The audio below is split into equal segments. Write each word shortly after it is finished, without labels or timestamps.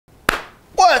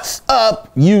What's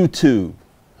up, YouTube?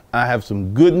 I have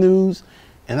some good news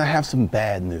and I have some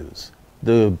bad news.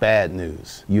 The bad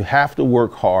news, you have to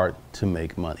work hard to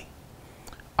make money.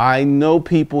 I know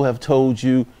people have told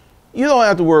you, you don't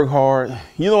have to work hard,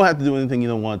 you don't have to do anything you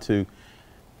don't want to.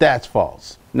 That's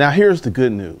false. Now here's the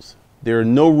good news. There are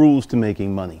no rules to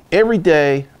making money. Every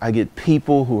day I get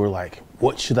people who are like,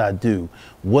 what should I do?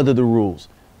 What are the rules?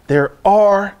 There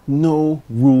are no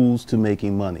rules to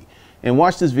making money. And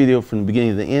watch this video from the beginning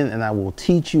to the end and I will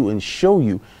teach you and show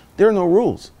you there are no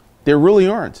rules. There really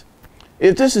aren't.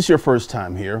 If this is your first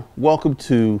time here, welcome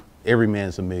to Every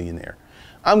Man's a Millionaire.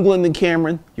 I'm Glendon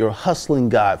Cameron, your hustling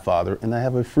godfather, and I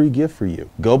have a free gift for you.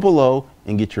 Go below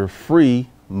and get your free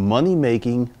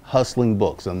money-making hustling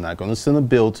books. I'm not going to send a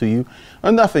bill to you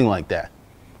or nothing like that.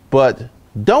 But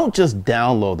don't just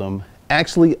download them,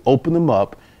 actually open them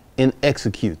up and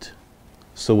execute.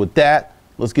 So with that,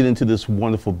 let's get into this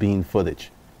wonderful bean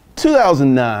footage.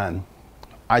 2009,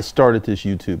 I started this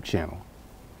YouTube channel.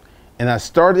 And I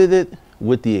started it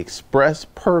with the express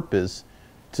purpose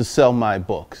to sell my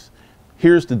books.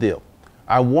 Here's the deal.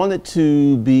 I wanted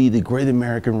to be the great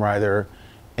American writer,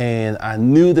 and I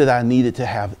knew that I needed to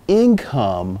have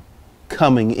income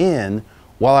coming in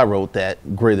while I wrote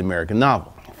that great American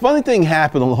novel. Funny thing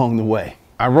happened along the way.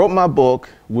 I wrote my book,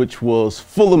 which was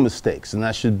full of mistakes, and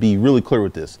I should be really clear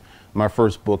with this. My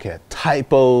first book had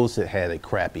typos, it had a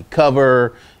crappy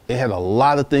cover, it had a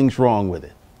lot of things wrong with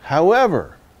it.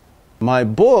 However, my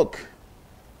book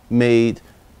made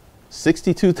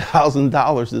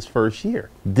 $62,000 this first year.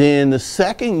 Then the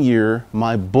second year,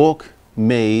 my book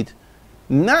made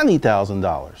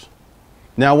 $90,000.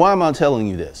 Now, why am I telling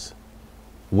you this?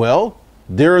 Well,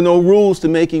 there are no rules to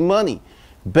making money.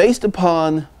 Based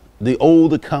upon the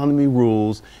old economy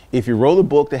rules, if you wrote a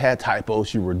book that had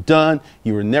typos, you were done.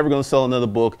 You were never going to sell another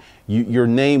book. Your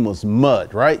name was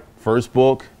mud, right? First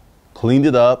book, cleaned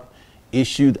it up,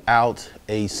 issued out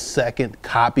a second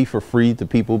copy for free to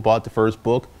people who bought the first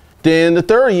book. Then the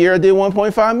third year, I did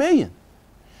 1.5 million.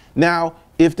 Now,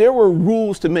 if there were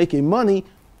rules to making money,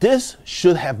 this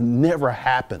should have never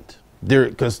happened.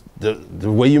 Because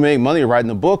the way you make money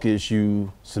writing a book is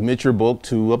you submit your book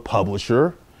to a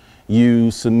publisher.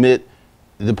 You submit,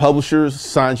 the publisher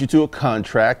signs you to a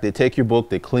contract. They take your book,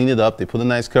 they clean it up, they put a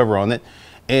nice cover on it.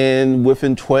 And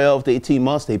within 12 to 18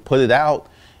 months, they put it out.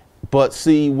 But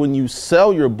see, when you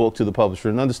sell your book to the publisher,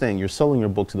 and understand you're selling your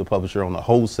book to the publisher on a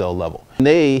wholesale level,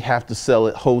 they have to sell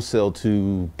it wholesale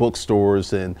to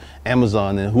bookstores and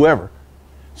Amazon and whoever.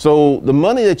 So the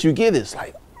money that you get is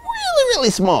like really,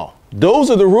 really small. Those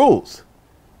are the rules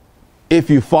if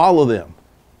you follow them.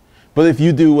 But if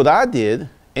you do what I did,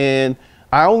 and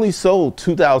I only sold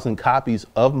 2,000 copies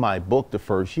of my book the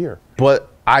first year,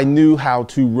 but I knew how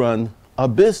to run a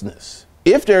business.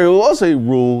 If there was a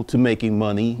rule to making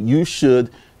money, you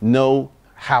should know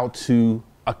how to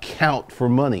account for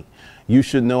money. You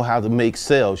should know how to make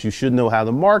sales. You should know how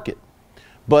to market.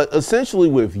 But essentially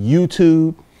with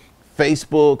YouTube,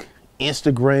 Facebook,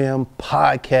 Instagram,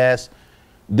 podcasts,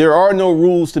 there are no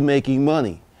rules to making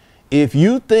money. If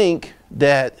you think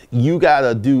that you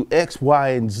gotta do X, Y,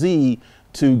 and Z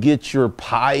to get your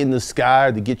pie in the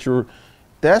sky,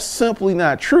 that's simply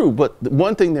not true. But the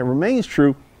one thing that remains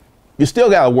true, you still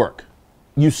gotta work.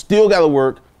 You still gotta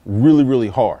work really, really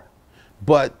hard.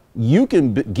 But you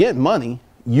can get money.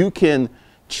 You can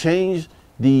change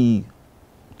the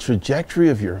trajectory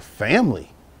of your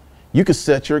family. You can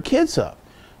set your kids up.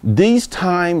 These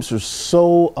times are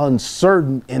so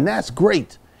uncertain, and that's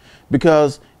great.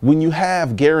 Because when you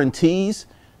have guarantees,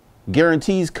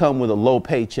 guarantees come with a low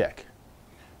paycheck.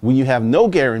 When you have no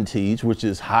guarantees, which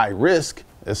is high risk,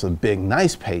 it's a big,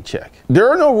 nice paycheck. There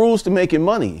are no rules to making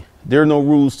money. There are no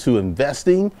rules to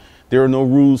investing. There are no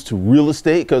rules to real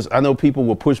estate, because I know people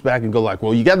will push back and go like,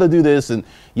 well, you got to do this and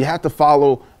you have to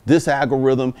follow this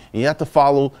algorithm and you have to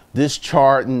follow this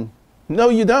chart. And no,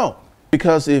 you don't.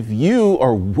 Because if you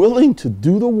are willing to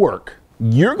do the work,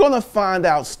 you're going to find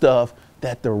out stuff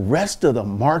that the rest of the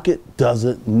market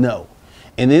doesn't know.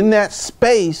 And in that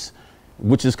space,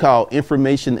 which is called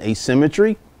information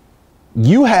asymmetry,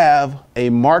 you have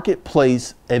a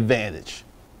marketplace advantage.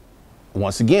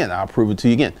 Once again, I'll prove it to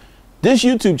you again. This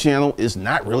YouTube channel is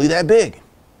not really that big,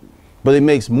 but it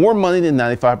makes more money than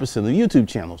 95% of YouTube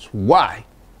channels. Why?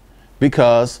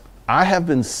 Because I have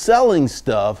been selling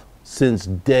stuff since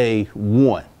day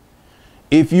one.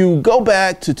 If you go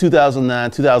back to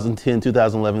 2009, 2010,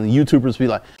 2011, the YouTubers be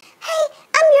like, hey,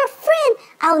 I'm your friend.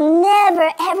 I'll never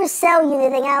ever sell you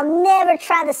anything. I'll never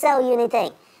try to sell you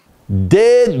anything.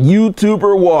 Dead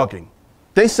YouTuber walking.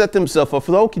 They set themselves up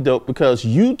for the okie doke because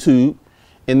YouTube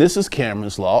and this is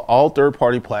Cameron's law, all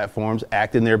third-party platforms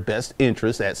act in their best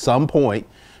interest at some point,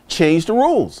 change the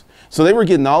rules. So they were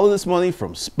getting all of this money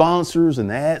from sponsors and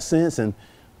AdSense, and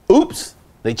oops,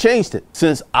 they changed it.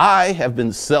 Since I have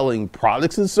been selling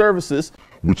products and services,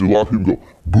 which a lot of people go,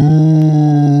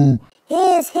 boo.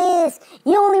 His.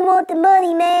 You only want the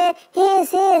money, man.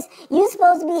 His. You're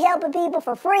supposed to be helping people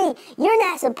for free. You're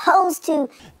not supposed to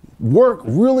work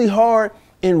really hard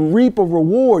and reap a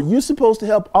reward. You're supposed to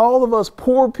help all of us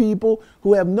poor people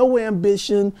who have no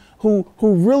ambition, who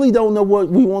really don't know what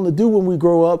we want to do when we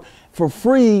grow up, for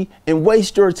free and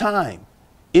waste your time.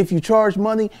 If you charge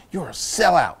money, you're a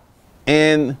sellout.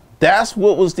 And that's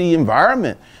what was the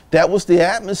environment. That was the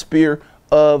atmosphere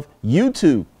of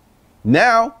YouTube.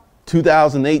 Now,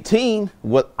 2018,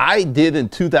 what I did in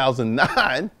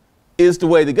 2009 is the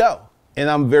way to go. And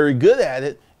I'm very good at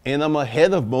it. And I'm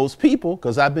ahead of most people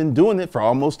because I've been doing it for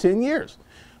almost 10 years,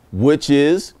 which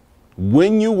is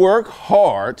when you work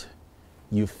hard,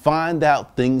 you find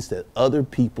out things that other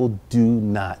people do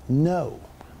not know.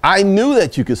 I knew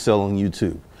that you could sell on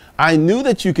YouTube. I knew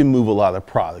that you can move a lot of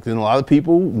product, and a lot of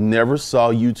people never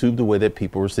saw YouTube the way that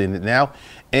people are seeing it now.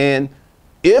 And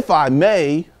if I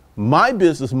may, my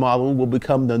business model will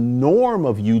become the norm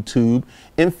of YouTube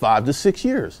in 5 to 6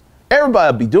 years.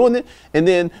 Everybody will be doing it. And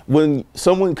then when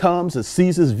someone comes and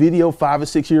sees this video 5 or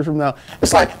 6 years from now,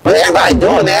 it's like, but everybody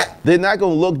doing that. They're not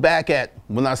going to look back at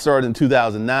when I started in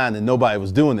 2009 and nobody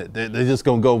was doing it. They're just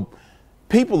going to go,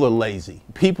 people are lazy.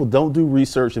 People don't do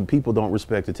research and people don't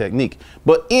respect the technique.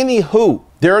 But anywho,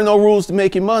 there are no rules to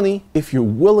making money if you're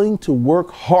willing to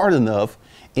work hard enough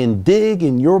and dig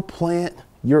in your plant,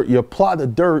 your plot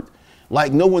of dirt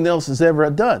like no one else has ever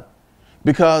done.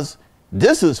 Because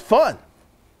this is fun.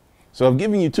 So I've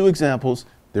given you 2 examples.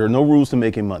 There are no rules to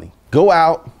making money. Go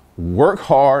out, work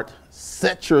hard,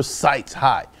 set your sights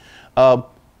high.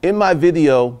 In my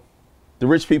video, The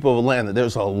Rich People of Atlanta,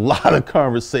 there's a lot of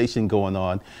conversation going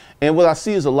on. And what I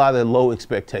see is a lot of low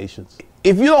expectations.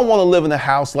 If you don't want to live in a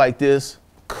house like this,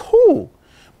 cool.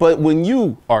 But when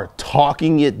you are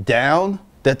talking it down,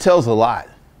 that tells a lot.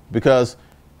 Because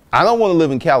I don't want to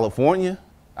live in California.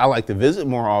 I like to visit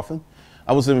more often.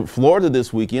 I was in Florida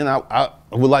this weekend. I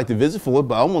would like to visit Florida,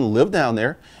 but I don't want to live down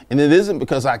there. And it isn't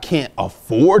because I can't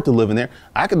afford to live in there.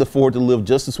 I can afford to live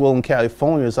just as well in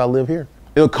California as I live here.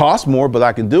 It'll cost more, but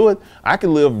I can do it. I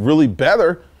can live really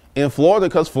better in Florida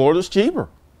because Florida's cheaper.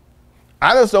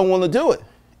 I just don't want to do it.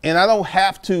 And I don't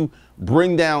have to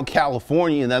bring down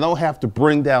California, and I don't have to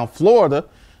bring down Florida.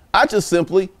 I just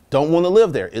simply don't want to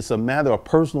live there. It's a matter of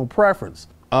personal preference.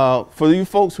 For you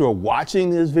folks who are watching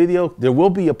this video, there will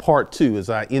be a part 2, as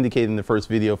I indicated in the first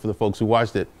video for the folks who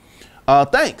watched it.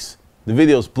 Thanks. The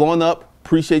video's blowing up.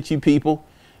 Appreciate you people.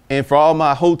 And for all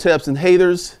my hoteps and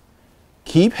haters,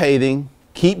 keep hating,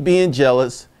 keep being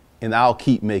jealous, and I'll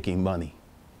keep making money.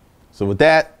 So with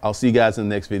that, I'll see you guys in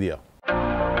the next video.